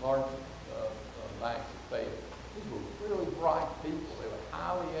companies, large banks that failed. These were really bright people. They were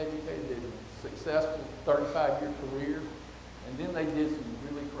highly educated, they had successful 35-year careers, and then they did some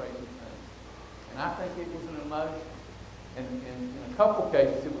really crazy things. And I think it was an emotion. And in a couple of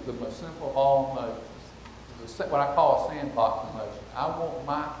cases, it was the most simple of all emotions. It was what I call a sandbox emotion. I want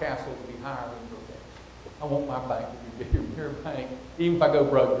my castle to be higher than your castle. I want my bank to be bigger than your bank, even if I go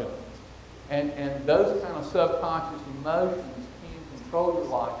broke. And those kind of subconscious emotions can control your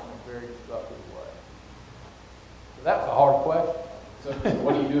life in a very destructive way. So that's a hard question. So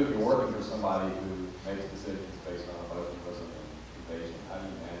what do you do if you're working for somebody who makes decisions based on emotionalism and evasion? How do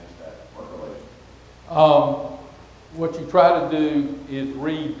you manage that work relationship? What you try to do is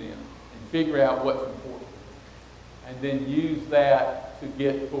read them and figure out what's important, and then use that to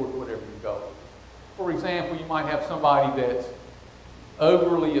get toward whatever your goal is. For example, you might have somebody that's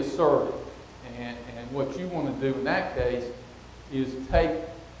overly assertive, and what you want to do in that case is take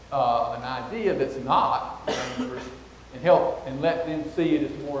an idea that's not dangerous and help and let them see it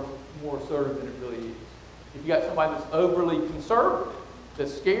as more assertive than it really is. If you got somebody that's overly conservative,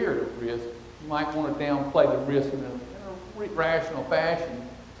 that's scared of risk, you might want to downplay the risk in a rational fashion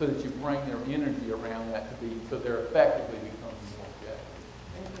so that you bring their energy around that to be, so they're effectively becoming more objective.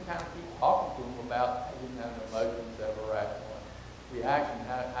 And you can kind of keep talking to them about how you have an emotions, have a rational reaction.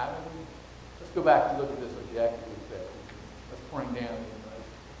 How do we, let's go back and look at this objectively. Let's bring down the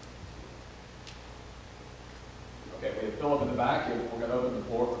emotions. Okay, we have Philip in the back. We're going to open the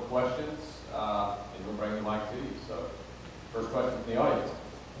floor for questions, and we'll bring the mic to you. So, first question from the audience.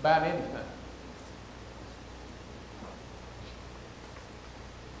 About anything.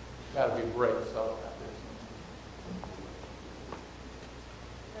 Got to be a break solo out there.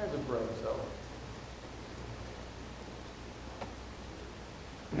 There's a break solo.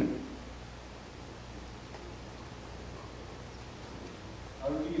 How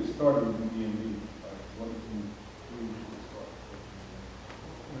did you get started with D&D? What did you do to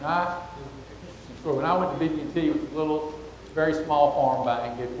start? When I went to BB&T, it was a little, very small farm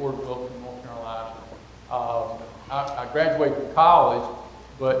bank at Fort Wilson, North Carolina. I graduated from college,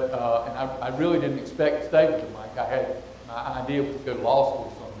 but and I really didn't expect to stay with them. Like I had my idea was to go to law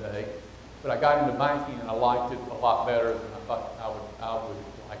school someday, but I got into banking and I liked it a lot better than I thought I would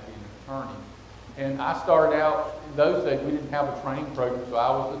like being an attorney. And I started out, in those days, we didn't have a training program, so I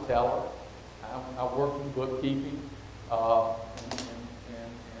was a teller. I worked in bookkeeping, and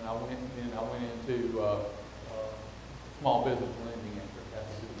I went into small business lending after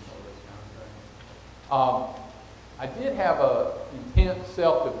doing all this kind of thing. I did have a intense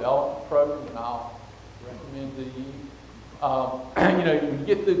self-development program, and I'll recommend to you. You know, when you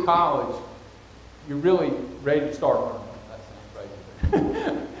get through college, you're really ready to start learning. That sounds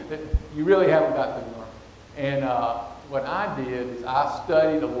crazy. You really haven't got to learn. And what I did is I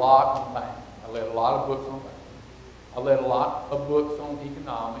studied a lot on banking. I read a lot of books on banking. I read a lot of books on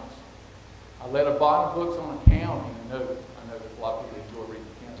economics. I read a lot of books on accounting. I know there's a lot of people who enjoy reading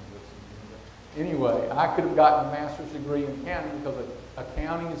accounting books. Anyway, I could have gotten a master's degree in accounting because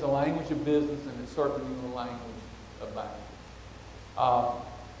accounting is a language of business, and it's certainly the language of banking.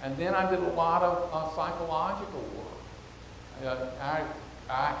 And then I did a lot of psychological work.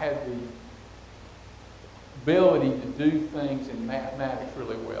 I had the ability to do things in mathematics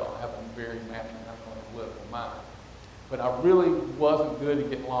really well. I have a very mathematical and analytical mind. But I really wasn't good at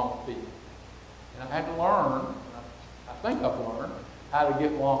getting along with people. And I had to learn, I think I've learned, how to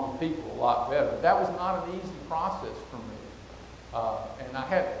get along with people a lot better. That was not an easy process for me. And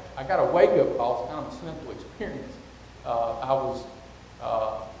I got a wake-up call. It's kind of a simple experience. I was,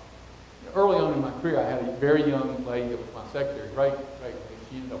 early on in my career, I had a very young lady that was my secretary, great lady.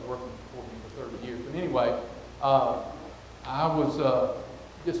 She ended up working for me for 30 years. But anyway, I was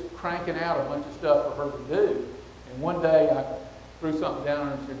just cranking out a bunch of stuff for her to do. And one day I threw something down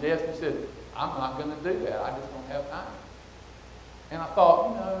on her desk and said, I'm not going to do that. I just don't have time. And I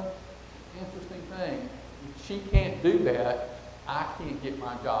thought, you know, interesting thing. If she can't do that, I can't get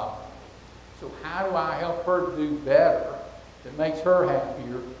my job done. So how do I help her do better that makes her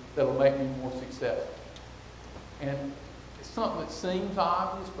happier, that'll make me more successful? And it's something that seems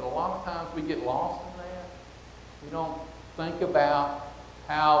obvious, but a lot of times we get lost in that. We don't think about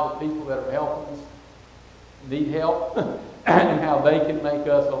how the people that are helping us need help and how they can make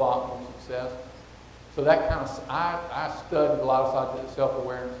us a lot more successful. So that kind of, I studied a lot of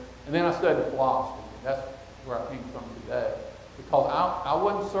self-awareness, and then I studied philosophy. That's where I came from today. Because I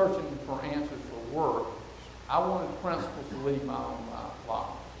wasn't searching for answers for work. I wanted principles to lead my own life.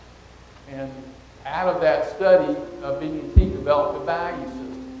 And out of that study, BB&T developed a value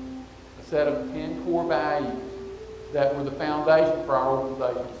system, a set of 10 core values that were the foundation for our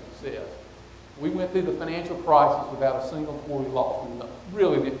organization's success. We went through the financial crisis without a single quarterly loss. We were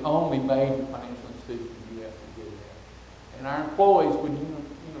really the only major financial institution in the U.S. to do that. And our employees would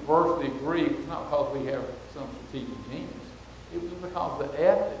universally agree, it's not because we have some strategic genius, it was because of the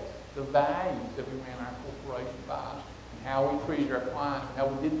ethics, the values that we ran our corporation by, and how we treated our clients, and how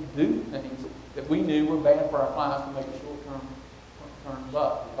we didn't do things that we knew were bad for our clients to make a short-term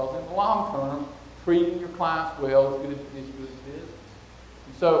buck. Because in the long term, treating your clients well is good business.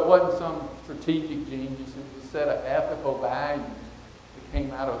 And so it wasn't some strategic genius, it was a set of ethical values that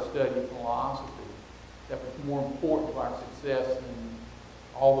came out of a study of philosophy that was more important to our success than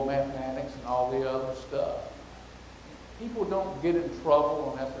all the mathematics and all the other stuff. People don't get in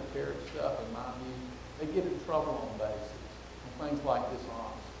trouble on esoteric stuff, in my view. They get in trouble on basics, on things like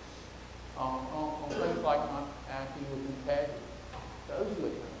dishonesty, on things like not acting with integrity. Those are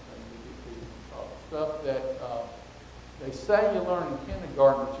the kind of things that get people in trouble. Stuff that they say you learn in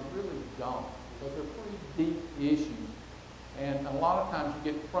kindergarten, but you really don't, because they're pretty deep issues. And a lot of times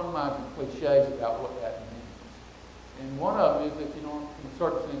you get front-minded cliches about what that means. And one of them is that you don't, in a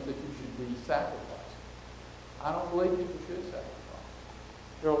certain sense, that you should be sacrificed. I don't believe people should sacrifice.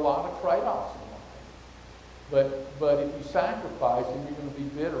 There are a lot of trade-offs in life. But if you sacrifice, then you're going to be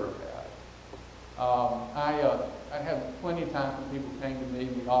bitter about it. I had plenty of times when people came to me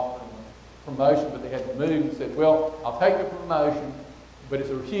and we offered them a promotion, but they had to move and said, well, I'll take the promotion, but it's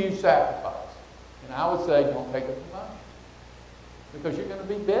a huge sacrifice. And I would say, don't take the promotion. Because you're going to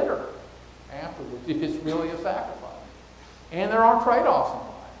be bitter afterwards if it's really a sacrifice. And there are trade-offs in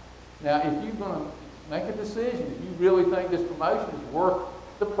life. Now, if you're going to make a decision, if you really think this promotion is worth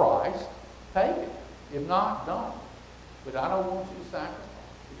the price, take it. If not, don't. But I don't want you to sacrifice,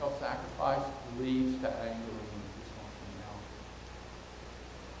 because sacrifice leads to anger and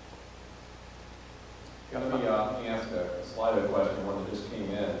dysfunctionality. Let me ask a Slido question, one that just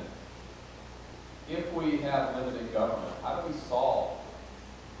came in. If we have limited government, how do we solve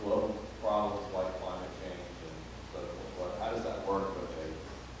global problems like climate change and so forth? How does that work with a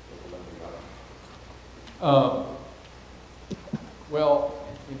limited government? Well,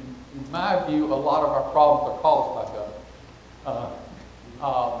 in my view, a lot of our problems are caused by government.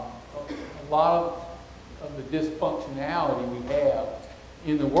 A lot of the dysfunctionality we have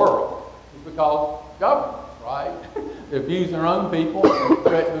in the world is because government. right? They abuse their own people and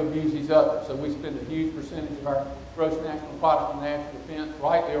threaten to abuse these others. So we spend a huge percentage of our gross national product on national defense,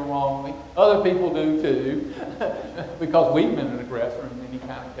 rightly or wrongly. Other people do too, because we've been an aggressor in many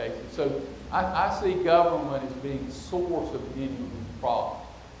kind of cases. So I see government as being the source of many of these problems.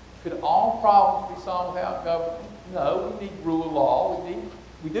 Could all problems be solved without government? No, we need rule of law.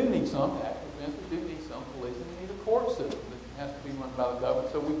 We do need some tax defense. We do need some police. And we need a court system that has to be run by the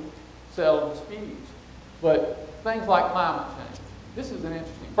government so we can settle disputes. But things like climate change. This is an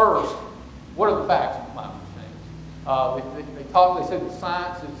interesting. First, what are the facts of climate change? They said that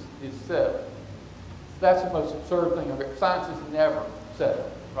science is settled. That's the most absurd thing of it. Science is never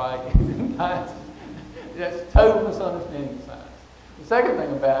settled, right? That's total misunderstanding of science. The second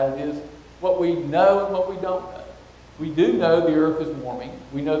thing about it is what we know and what we don't know. We do know the Earth is warming.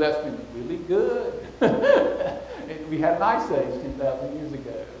 We know that's been really good. We had an ice age 10,000 years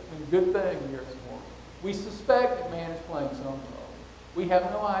ago. It's been a good thing the Earth is warming. We suspect that man is playing some role. We have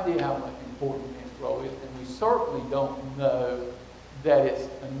no idea how much important man's role is, and we certainly don't know that it's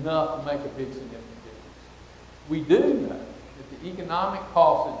enough to make a big significant difference. We do know that the economic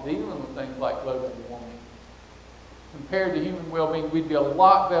costs of dealing with things like global warming, compared to human well-being, we'd be a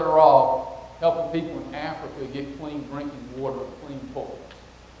lot better off helping people in Africa get clean drinking water and clean toilets.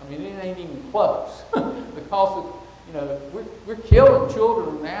 I mean, it ain't even close. The cost of, we're killing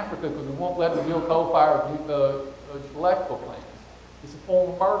children in Africa because we won't let them build coal-fired electrical plants. It's a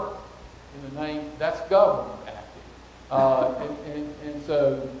form of murder in the name, that's government acting. And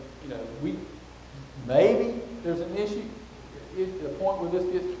so, maybe there's an issue at the point where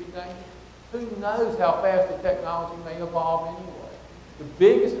this gets to be dangerous. Who knows how fast the technology may evolve anyway? The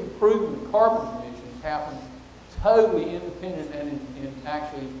biggest improvement in carbon emissions happens totally independent and in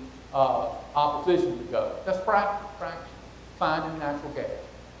actually opposition to government. That's finding natural gas.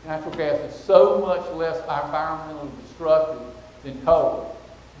 Natural gas is so much less environmentally destructive than coal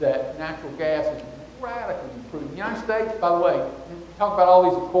that natural gas is radically improved. The United States, by the way, you talk about all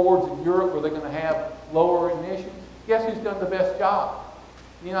these accords in Europe where they're going to have lower emissions. Guess who's done the best job?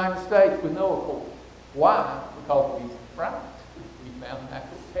 The United States with no accord. Why? Because we fracked. We found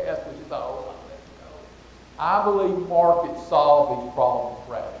natural gas, which is all about that. I believe markets solve these problems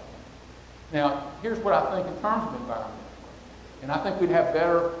radically. Now, here's what I think in terms of environmental. And I think we'd have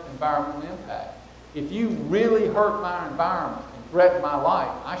better environmental impact. If you really hurt my environment and threaten my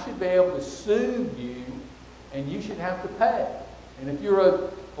life, I should be able to sue you and you should have to pay. And if you're an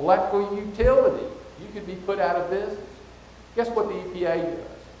electrical utility, you could be put out of business. Guess what the EPA does?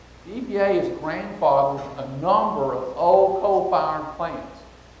 The EPA has grandfathered a number of old coal-fired plants.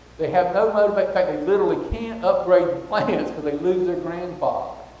 They have no motivation. In fact, they literally can't upgrade the plants because they lose their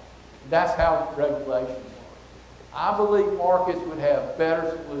grandfather. That's how regulation works. I believe markets would have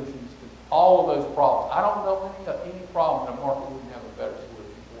better solutions to all of those problems. I don't know any problem that a market wouldn't have a better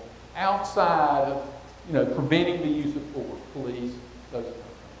solution for, outside of preventing the use of force, police, those kind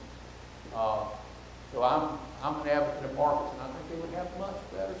of things. So I'm an advocate of markets, and I think they would have much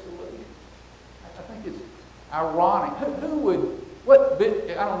better solutions. I think it's ironic. Who would?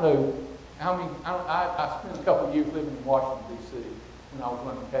 I don't know how many. I spent a couple of years living in Washington D.C. when I was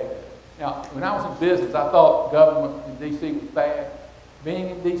running KDAD. Now, when I was in business, I thought government in D.C. was bad. Being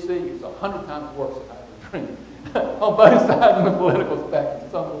in D.C. is 100 times worse than I ever dreamed. On both sides of the political spectrum,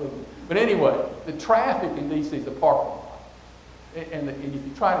 it's unbelievable. But anyway, the traffic in D.C. is a parking lot. And if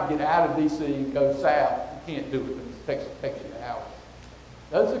you try to get out of D.C. and go south, you can't do it. It takes you hours.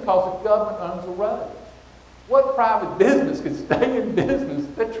 That's because the government owns the road. What private business could stay in business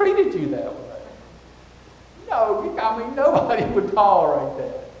that treated you that way? No, nobody would tolerate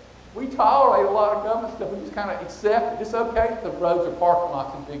that. We tolerate a lot of government stuff. We just kind of accept it. It's okay if the roads are parking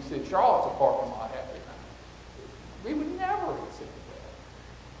lots in big cities. Charlotte's a parking lot half the time. We would never accept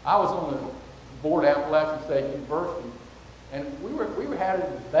that. I was on the board at Appalachian State University, and we had a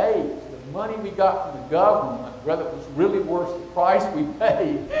debate. The money we got from the government, whether it was really worth the price we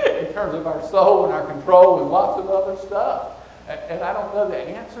paid in terms of our soul and our control and lots of other stuff. And I don't know the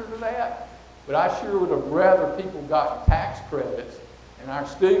answer to that, but I sure would have rather people got tax credits and our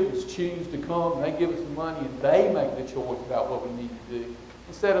students choose to come and they give us the money and they make the choice about what we need to do,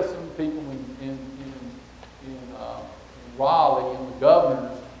 instead of some people in Raleigh and the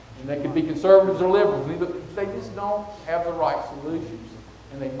governors, and they could be conservatives or liberals. They just don't have the right solutions,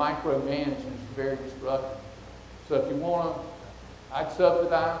 and they micromanage, and it's very destructive. So if you want to, I'd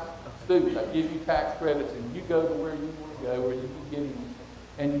subsidize students. I'd give you tax credits, and you go to where you want to go, where you can get them.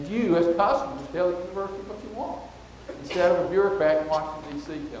 And you, as customers, tell the university what you want, instead of a bureaucrat in Washington, D.C.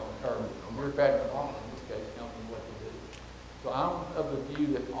 telling her, a bureaucrat in Raleigh, in this case, telling them what to do. So I'm of the view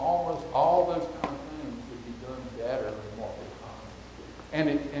that almost all those kind of things would be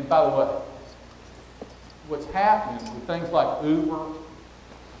And by the way, what's happening with things like Uber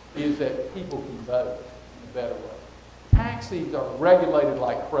is that people can vote in a better way. Taxis are regulated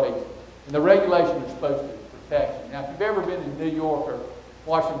like crazy, and the regulations are supposed to protect you. Now, if you've ever been in New York or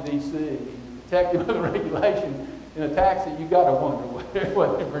Washington, D.C., and you're protected by the regulation in a taxi, you got to wonder what they're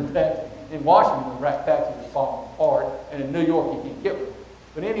protecting. In Washington, the taxis are falling apart, and in New York, you can't get one.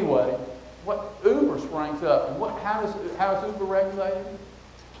 But anyway, what Uber springs up, and how is Uber regulated?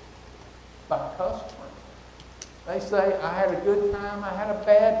 By customers. They say, I had a good time, I had a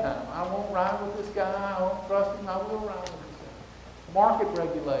bad time. I won't ride with this guy, I won't trust him, I will ride with this guy. Market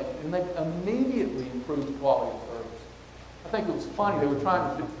regulated, and they immediately improved the quality of service. I think it was funny, they were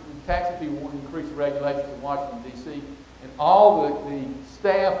trying to, the taxi people wanted to increase the regulations in Washington, D.C., and all the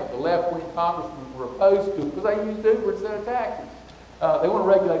staff of the left-wing congressmen were opposed to it because they used Uber instead of taxis. They want to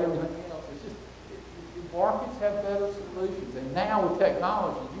regulate everything else. It's just, the markets have better solutions, and now with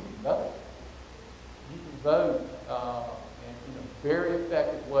technology, you can vote. You can vote in a very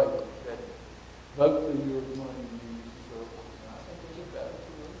effective way that vote through your money.